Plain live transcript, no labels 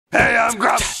Hey, I'm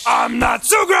Grump. I'm not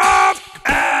so Grump.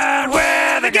 And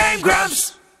we're the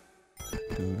GameGrumps.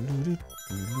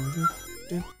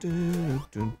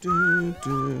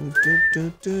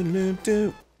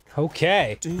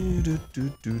 Okay.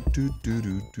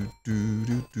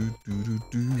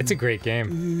 It's a great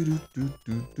game.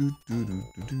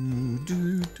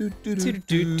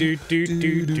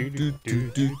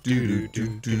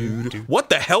 What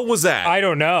the hell was that? I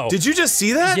don't know. Did you just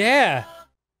see that? Yeah.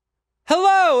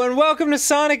 Hello and welcome to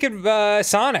Sonic.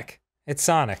 Sonic. It's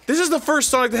Sonic. This is the first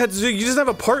Sonic that had to do. You just have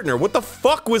a partner. What the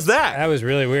fuck was that? That was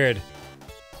really weird.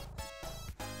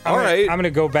 All right. I'm gonna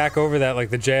go back over that like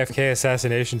the JFK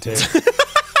assassination tape.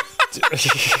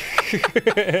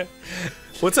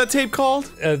 What's that tape called?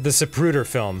 The Zapruder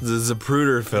film. The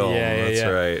Zapruder film. Yeah,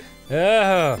 That's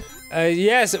right. Oh,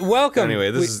 yes. Welcome.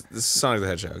 Anyway, this is Sonic the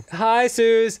Hedgehog. Hi,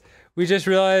 Suze. We just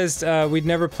realized we'd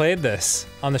never played this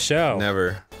on the show.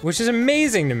 Never. Which is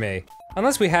amazing to me.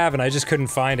 Unless we haven't, I just couldn't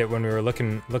find it when we were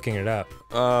looking it up.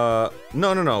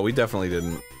 No, we definitely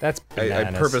didn't. That's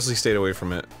bananas. I purposely stayed away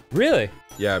from it. Really?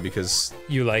 Yeah, because...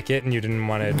 You like it and you didn't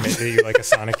want to admit that you like a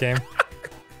Sonic game?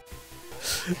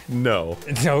 No.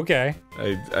 Okay.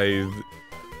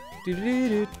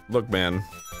 Look, man.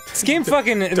 This game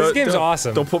this game's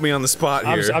awesome. Don't put me on the spot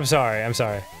here. I'm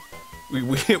sorry.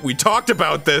 We talked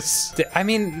about this. I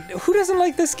mean, who doesn't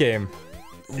like this game?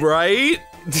 Right?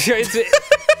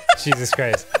 Jesus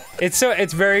Christ.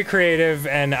 It's very creative,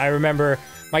 and I remember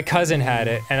my cousin had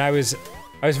it, and I was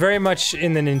very much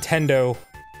in the Nintendo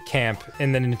camp,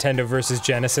 in the Nintendo versus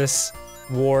Genesis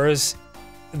wars.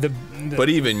 But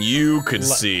even you could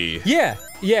see. Yeah,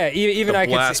 even I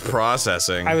could see. Blast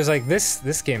processing. I was like,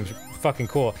 this game's fucking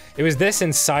cool. It was this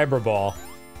and Cyberball.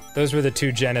 Those were the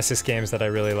two Genesis games that I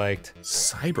really liked.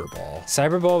 Cyberball?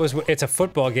 Cyberball it's a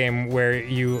football game where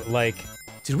you, like...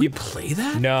 Did we play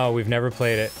that? No, we've never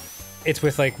played it. It's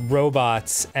with, like,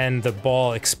 robots, and the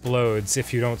ball explodes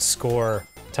if you don't score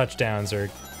touchdowns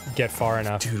or get far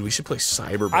enough. Dude, we should play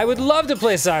Cyberball. I would love to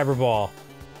play Cyberball!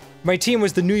 My team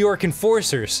was the New York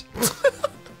Enforcers.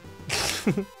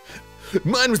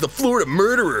 Mine was the Florida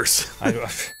Murderers. I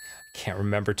can't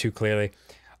remember too clearly.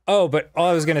 Oh, but all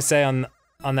I was gonna say on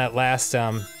that last,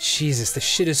 Jesus, this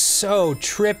shit is so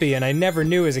trippy, and I never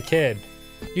knew as a kid.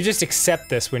 You just accept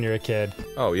this when you're a kid.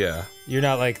 Oh, yeah. You're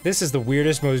not like, this is the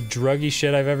weirdest, most druggy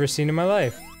shit I've ever seen in my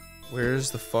life. Where's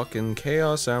the fucking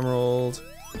Chaos Emerald?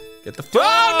 Get the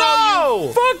Oh, no!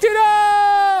 You fucked it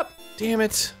up! Damn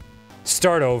it.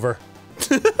 Start over.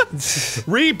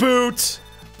 Reboot!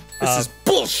 This is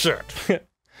bullshit!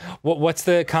 What's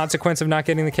the consequence of not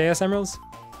getting the Chaos Emeralds?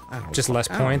 Just less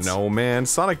points? No, man.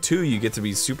 Sonic 2, you get to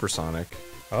be Super Sonic.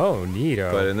 Oh,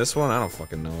 neato. But in this one, I don't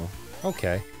fucking know.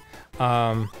 Okay.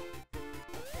 What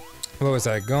was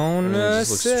I gonna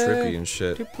say? It just looks trippy and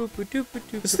shit.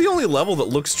 This is the only level that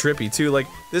looks trippy too. Like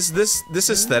this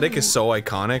aesthetic is so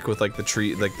iconic with like the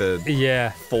tree, like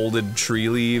the folded tree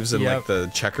leaves and like the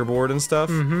checkerboard and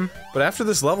stuff. But after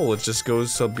this level, it just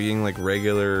goes to being like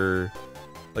regular.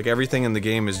 Like everything in the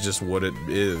game is just what it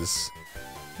is.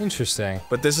 Interesting.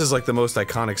 But this is like the most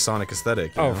iconic Sonic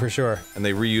aesthetic. You know? For sure. And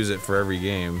they reuse it for every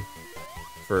game.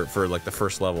 For like the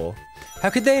first level. How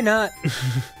could they not?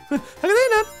 How could they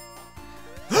not?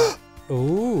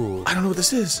 Ooh. I don't know what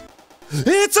this is.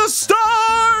 It's a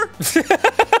star!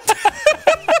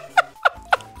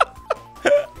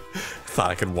 Thought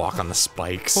I could walk on the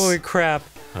spikes. Holy crap.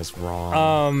 I was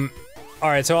wrong.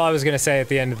 Alright, so all I was gonna say at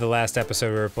the end of the last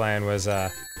episode we were playing was,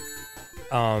 I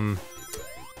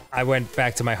went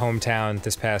back to my hometown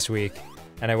this past week,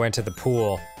 and I went to the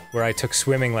pool where I took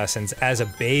swimming lessons as a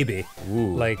baby.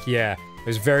 Ooh. Like, yeah, it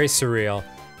was very surreal.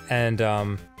 And,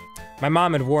 my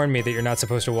mom had warned me that you're not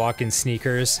supposed to walk in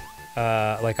sneakers,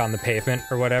 like on the pavement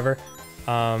or whatever.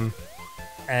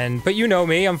 But you know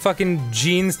me, I'm fucking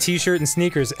jeans, t-shirt, and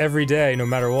sneakers every day, no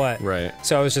matter what. Right.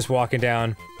 So I was just walking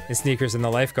down in sneakers, and the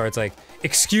lifeguard's like,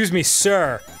 "Excuse me,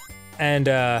 sir," and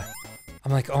I'm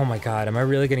like, "Oh my god, am I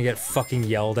really gonna get fucking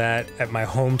yelled at my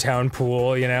hometown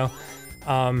pool?" You know?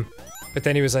 But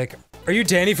then he was like, "Are you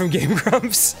Danny from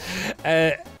GameGrumps?"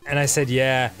 And I said,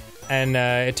 "Yeah." And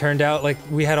it turned out like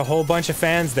we had a whole bunch of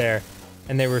fans there,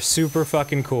 and they were super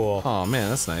fucking cool. Oh man,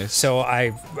 that's nice. So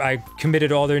I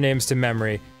committed all their names to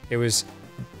memory. It was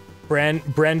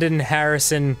Brendan,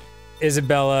 Harrison,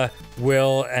 Isabella,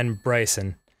 Will, and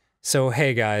Bryson. So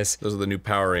hey guys. Those are the new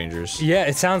Power Rangers. Yeah,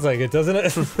 it sounds like it, doesn't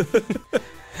it?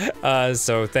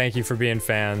 So thank you for being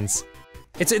fans.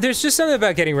 There's just something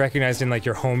about getting recognized in like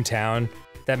your hometown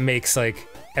that makes like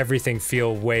everything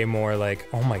feel way more like,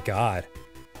 oh my god.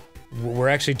 we're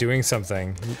actually doing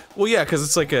something. Well, yeah, because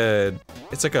it's like a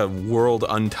world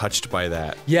untouched by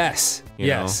that. Yes. You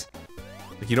know?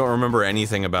 Like, you don't remember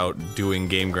anything about doing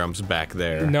Game Grumps back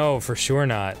there. No, for sure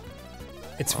not.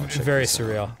 It's very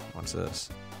surreal. What's this?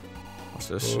 What's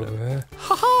this shit?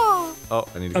 Ha-ha! Oh,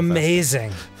 I need to go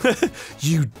Amazing.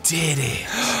 You did it!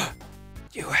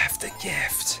 You have the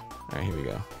gift. Alright, here we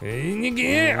go.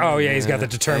 Oh yeah, he's got the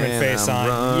determined face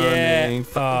on. Yeah.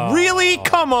 Oh. Really?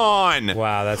 Come on!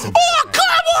 Wow, that's Oh,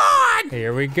 come on!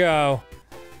 Here we go.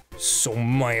 So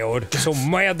mad. So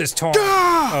mad this time.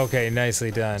 Okay,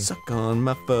 nicely done. Suck on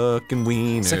my fucking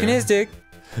wiener. Sucking his dick.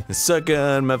 Suck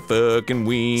on my fucking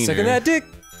wiener. Sucking that dick.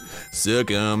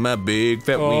 Suck on my big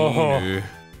fat wiener.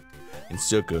 And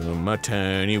suck on my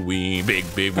tiny big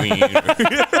wiener.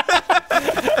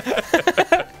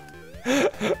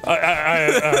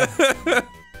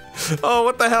 Oh,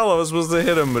 what the hell? I was supposed to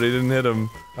hit him, but he didn't hit him.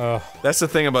 Oh. That's the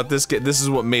thing about this game. This is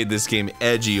what made this game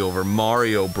edgy over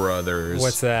Mario Brothers.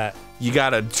 What's that? You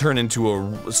gotta turn into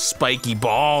a spiky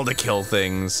ball to kill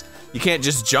things. You can't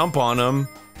just jump on them.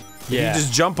 Yeah. If you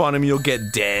just jump on them, you'll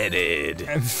get deaded.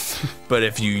 But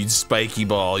if you spiky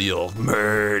ball, you'll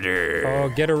murder. Oh,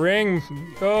 get a ring.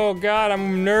 Oh god,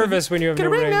 I'm nervous when you have no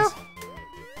rings. Now.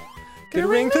 Get a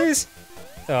ring, please.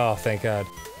 Oh, thank god.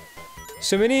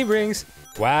 So many rings.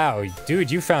 Wow, dude,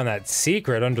 you found that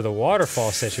secret under the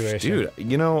waterfall situation. Dude,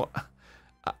 you know,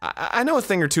 I know a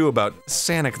thing or two about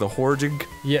Sonic the Hedgehog.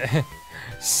 Yeah,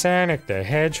 Sonic the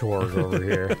Hedgehog over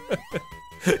here.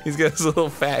 He's got his little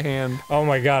fat hand. Oh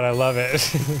my god, I love it.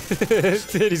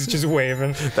 He's just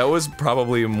waving. That was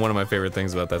probably one of my favorite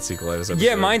things about that sequelitis episode.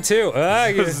 Yeah, mine too.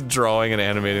 Just drawing and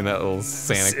animating that little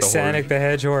Sonic the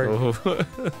Hedgehog.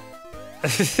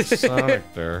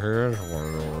 Sonic the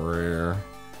Hedgehog.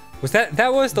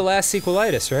 That was the last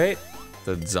sequelitis, right?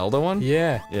 The Zelda one?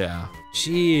 Yeah. Yeah.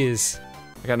 Jeez.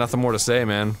 I got nothing more to say,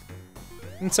 man.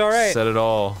 It's alright. Said it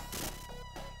all.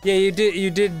 Yeah, you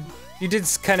did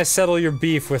kind of settle your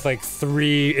beef with like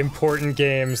 3 important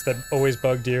games that always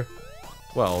bugged you.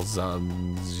 Well,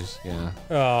 yeah.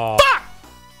 Oh.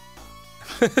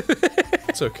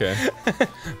 It's okay.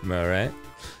 Alright.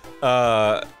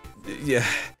 Yeah.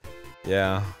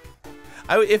 Yeah.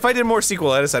 If I did more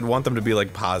sequelitis, I'd want them to be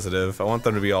like positive. I want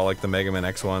them to be all like the Mega Man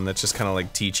X1 that's just kind of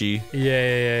like teachy.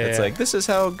 Yeah. It's like, this is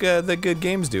how the good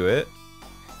games do it.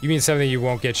 You mean something you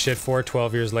won't get shit for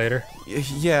 12 years later?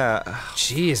 Yeah.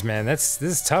 Jeez, man, this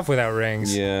is tough without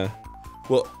rings. Yeah.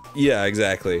 Well, yeah,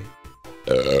 exactly.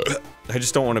 I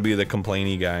just don't want to be the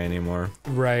complainy guy anymore.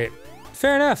 Right.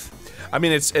 Fair enough. I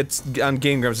mean, it's on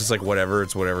Game Grumps, it's like whatever,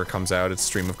 it's whatever comes out, it's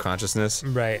stream of consciousness.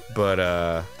 Right.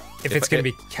 But, if it's gonna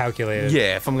be calculated.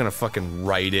 Yeah, if I'm gonna fucking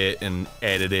write it and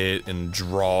edit it and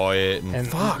draw it and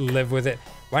fuck. Live with it.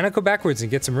 Why not go backwards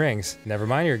and get some rings? Never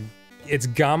mind, it's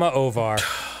Gamma Ovar.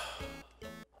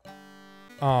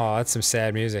 Oh, that's some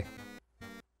sad music.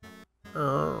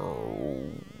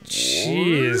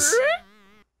 Jeez.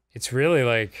 It's really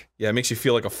like... Yeah, it makes you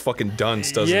feel like a fucking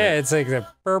dunce, doesn't it? Yeah, it's like the...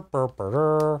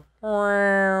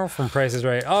 from Price is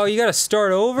Right. Oh, you gotta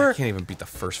start over? I can't even beat the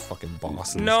first fucking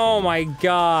boss in this No, game. my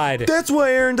god. That's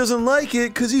why Aaron doesn't like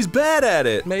it, because he's bad at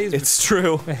it. It's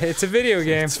true. It's a video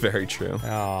game. It's very true.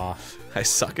 Aw. I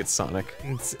suck at Sonic.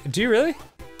 Do you really?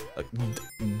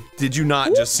 Did you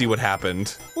not just see what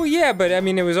happened? Well, yeah, but I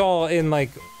mean, it was all in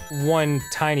like one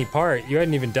tiny part. You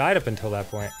hadn't even died up until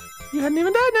that point. You hadn't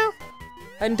even died now.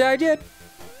 Hadn't died yet.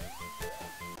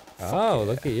 Oh,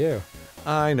 look at you.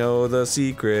 I know the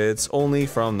secrets only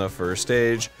from the first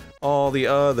stage. All the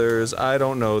others, I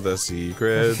don't know the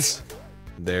secrets.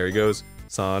 There he goes,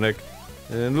 Sonic.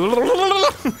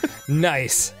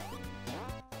 Nice.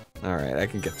 All right, I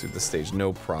can get through this stage,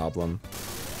 no problem.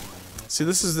 See,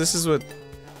 this is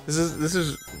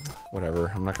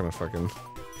whatever. I'm not gonna fucking.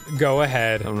 Go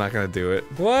ahead. I'm not gonna do it.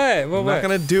 What? I'm not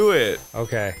gonna do it.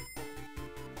 Okay.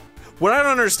 What I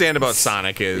don't understand about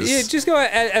Sonic is... Yeah, just go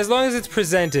ahead. As long as it's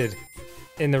presented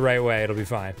in the right way, it'll be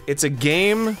fine. It's a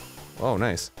game... Oh,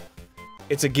 nice.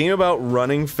 It's a game about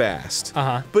running fast.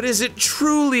 Uh-huh. But is it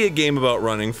truly a game about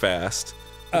running fast?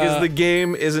 Because the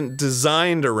game isn't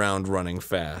designed around running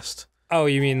fast. Oh,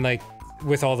 you mean like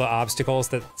with all the obstacles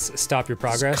that stop your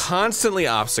progress? There's constantly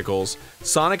obstacles.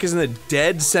 Sonic is in the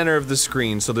dead center of the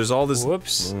screen, so there's all this...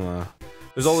 Whoops.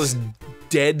 There's all this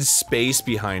dead space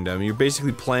behind him. You're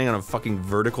basically playing on a fucking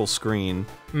vertical screen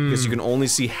because you can only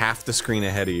see half the screen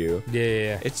ahead of you.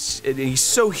 Yeah. He's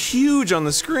so huge on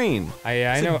the screen.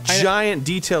 I know. Giant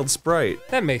detailed sprite.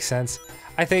 That makes sense.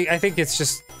 I think it's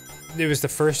just it was the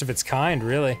first of its kind,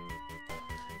 really.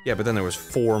 Yeah, but then there was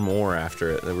 4 more after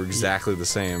it that were exactly the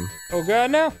same. Oh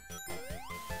god, no.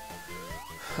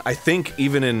 I think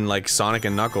even in like Sonic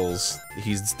and Knuckles,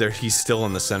 he's there. He's still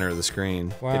in the center of the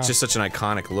screen. Wow. It's just such an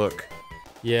iconic look.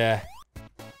 Yeah.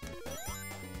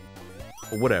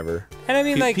 Whatever. And I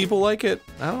mean, like people like it.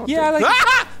 I don't. Yeah,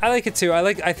 I like it too.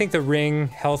 I think the ring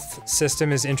health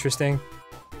system is interesting.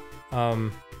 I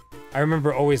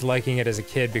remember always liking it as a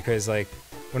kid because like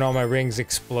when all my rings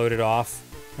exploded off,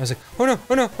 I was like, oh no,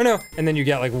 oh no, oh no, and then you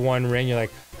get like one ring, you're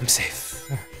like, I'm safe,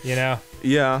 you know?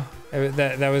 Yeah.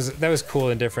 That was cool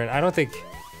and different. I don't think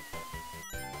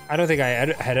I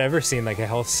had ever seen like a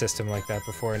health system like that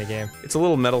before in a game. It's a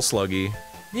little Metal Sluggy.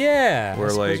 Yeah, where I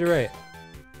suppose like you're right.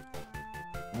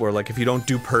 Where like if you don't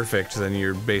do perfect, then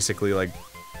you're basically like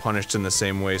punished in the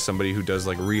same way somebody who does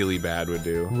like really bad would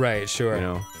do. Right, sure. You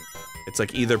know, it's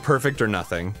like either perfect or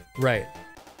nothing. Right.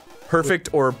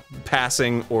 Perfect or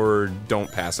passing or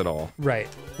don't pass at all. Right,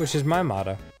 which is my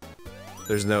motto.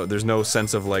 There's no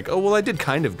sense of like, oh well, I did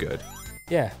kind of good.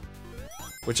 Yeah.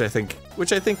 Which I think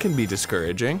can be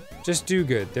discouraging. Just do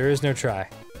good. There is no try.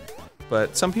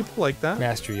 But some people like that.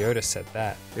 Master Yoda said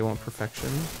that. They want perfection.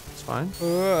 It's fine.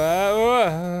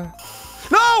 No!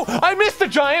 I missed the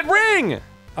giant ring!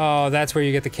 Oh, that's where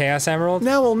you get the Chaos Emerald?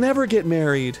 Now we'll never get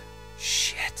married.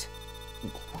 Shit.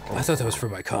 I thought that was for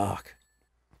my cock.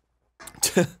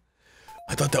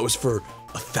 I thought that was for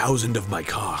 1,000 of my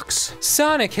cocks.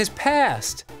 Sonic has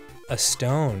passed a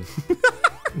stone.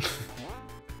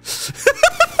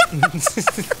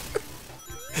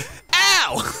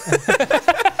 Ow!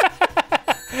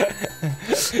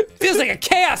 Feels like a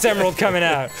Chaos Emerald coming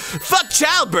out. Fuck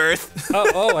childbirth!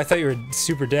 Oh, I thought you were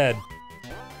super dead.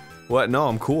 What? No,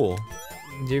 I'm cool.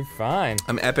 You're fine.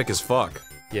 I'm epic as fuck.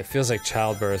 Yeah, it feels like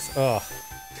childbirth. Ugh.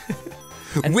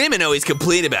 Women always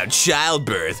complain about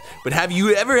childbirth, but have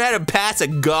you ever had to pass a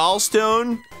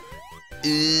gallstone?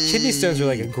 Kidney stones are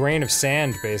like a grain of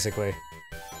sand, basically.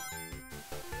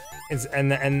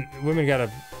 And women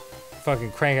gotta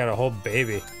fucking crank out a whole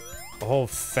baby. A whole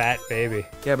fat baby.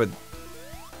 Yeah, but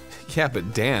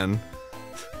Dan,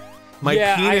 my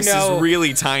yeah, penis is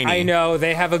really tiny. I know,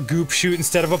 they have a goop shoot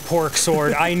instead of a pork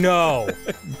sword, I know.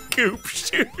 Goop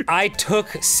shoot. I took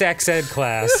sex ed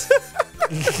class.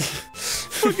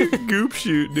 Fucking goop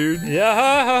shoot, dude.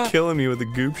 Yeah. Killing me with the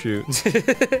goop shoot.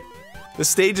 The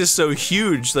stage is so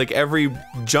huge, like every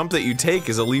jump that you take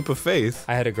is a leap of faith.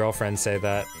 I had a girlfriend say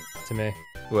that to me.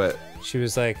 What? She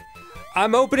was like,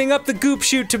 I'm opening up the goop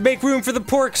chute to make room for the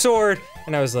pork sword.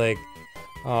 And I was like,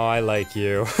 oh, I like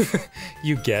you.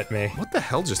 You get me. What the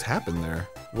hell just happened there?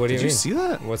 What do you mean? Did you see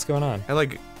that? What's going on?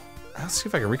 Let's see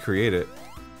if I can recreate it.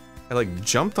 I like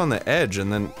jumped on the edge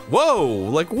and then, whoa,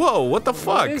 what the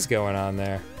fuck? What is going on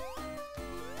there?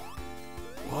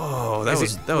 Whoa,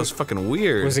 that was fucking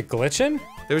weird. Was it glitching?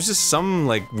 There was just some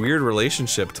like weird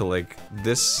relationship to like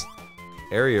this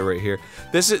area right here.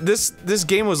 This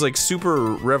game was like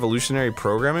super revolutionary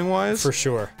programming wise. For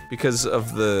sure. Because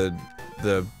of the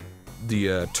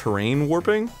terrain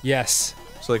warping. Yes.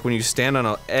 So like when you stand on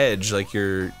an edge, like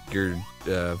your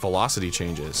velocity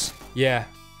changes. Yeah,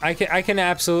 I can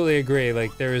absolutely agree.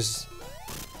 Like there was,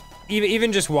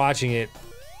 even just watching it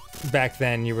back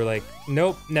then, you were like,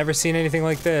 nope, never seen anything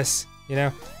like this. You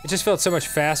know, it just felt so much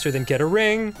faster than get a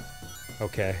ring.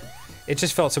 Okay, it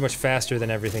just felt so much faster than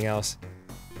everything else.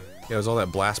 Yeah, it was all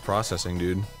that blast processing,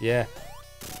 dude. Yeah.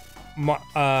 Get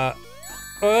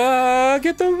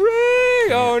the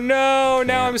ring! Oh no,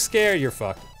 now I'm scared. You're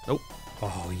fucked. Nope.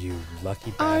 Oh, you lucky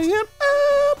bastard. I am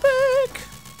epic!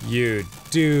 You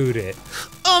dude it.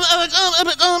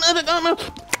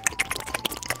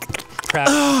 Crap.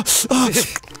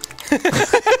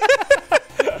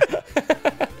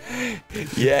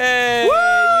 Yay! Woo!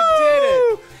 You did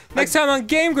it! Next time on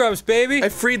GameGrumps, baby! I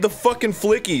freed the fucking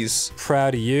flickies.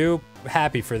 Proud of you.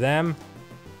 Happy for them.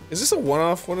 Is this a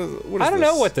one-off? What is I don't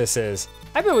know what this is.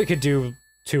 I bet we could do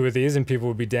 2 of these and people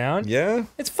would be down. Yeah?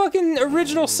 It's fucking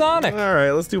original Sonic.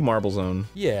 Alright, let's do Marble Zone.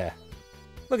 Yeah.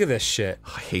 Look at this shit.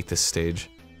 Oh, I hate this stage.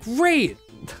 Great!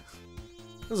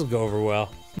 This'll go over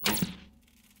well. I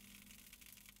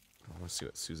want to see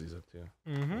what Susie's up to.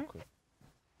 Mm-hmm. Cool.